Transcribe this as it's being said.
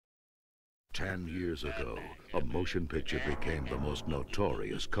10 years ago, a motion picture became the most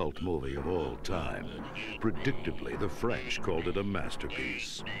notorious cult movie of all time. Predictably, the French called it a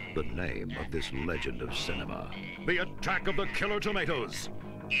masterpiece. The name of this legend of cinema. The Attack of the Killer Tomatoes.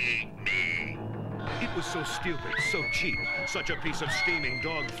 It was so stupid, so cheap, such a piece of steaming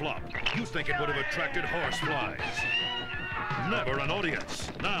dog flop. You think it would have attracted horseflies. Never an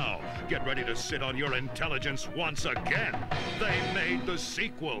audience. Now, get ready to sit on your intelligence once again. They made the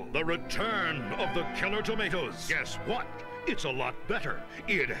sequel, The Return of the Killer Tomatoes. Guess what? It's a lot better.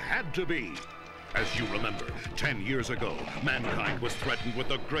 It had to be. As you remember, 10 years ago, mankind was threatened with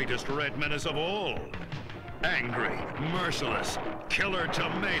the greatest red menace of all. Angry, merciless, killer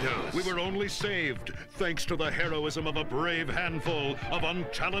tomatoes. We were only saved thanks to the heroism of a brave handful of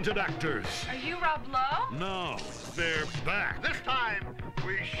untalented actors. Are you Rob Lowe? No, they're back. This time,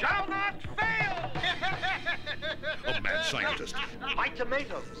 we shall not fail! A mad scientist. My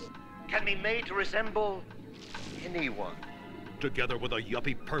tomatoes can be made to resemble anyone. Together with a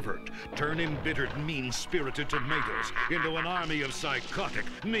yuppie pervert, turn embittered, mean-spirited tomatoes into an army of psychotic,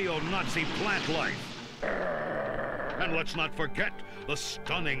 neo-Nazi plant life. And let's not forget the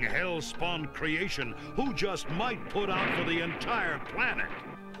stunning hell-spawned creation who just might put out for the entire planet.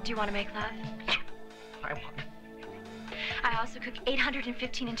 Do you want to make love? I want. I also cook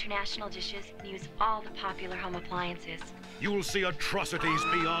 815 international dishes and use all the popular home appliances. You'll see atrocities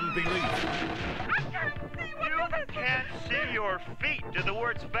beyond belief. You can't see your feet. Do the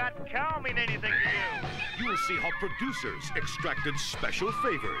words fat cow mean anything to you? You'll see how producers extracted special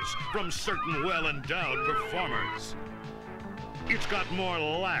favors from certain well-endowed performers. It's got more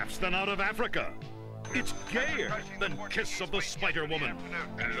laughs than Out of Africa. It's gayer than Kiss of the Spider-Woman.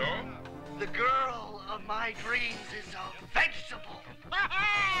 Hello? The girl of my dreams is a vegetable.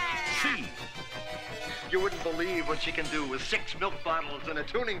 She. You wouldn't believe what she can do with 6 milk bottles and a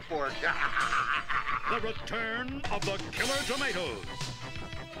tuning fork. The Return of the Killer Tomatoes.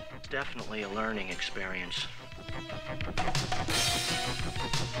 It's definitely a learning experience.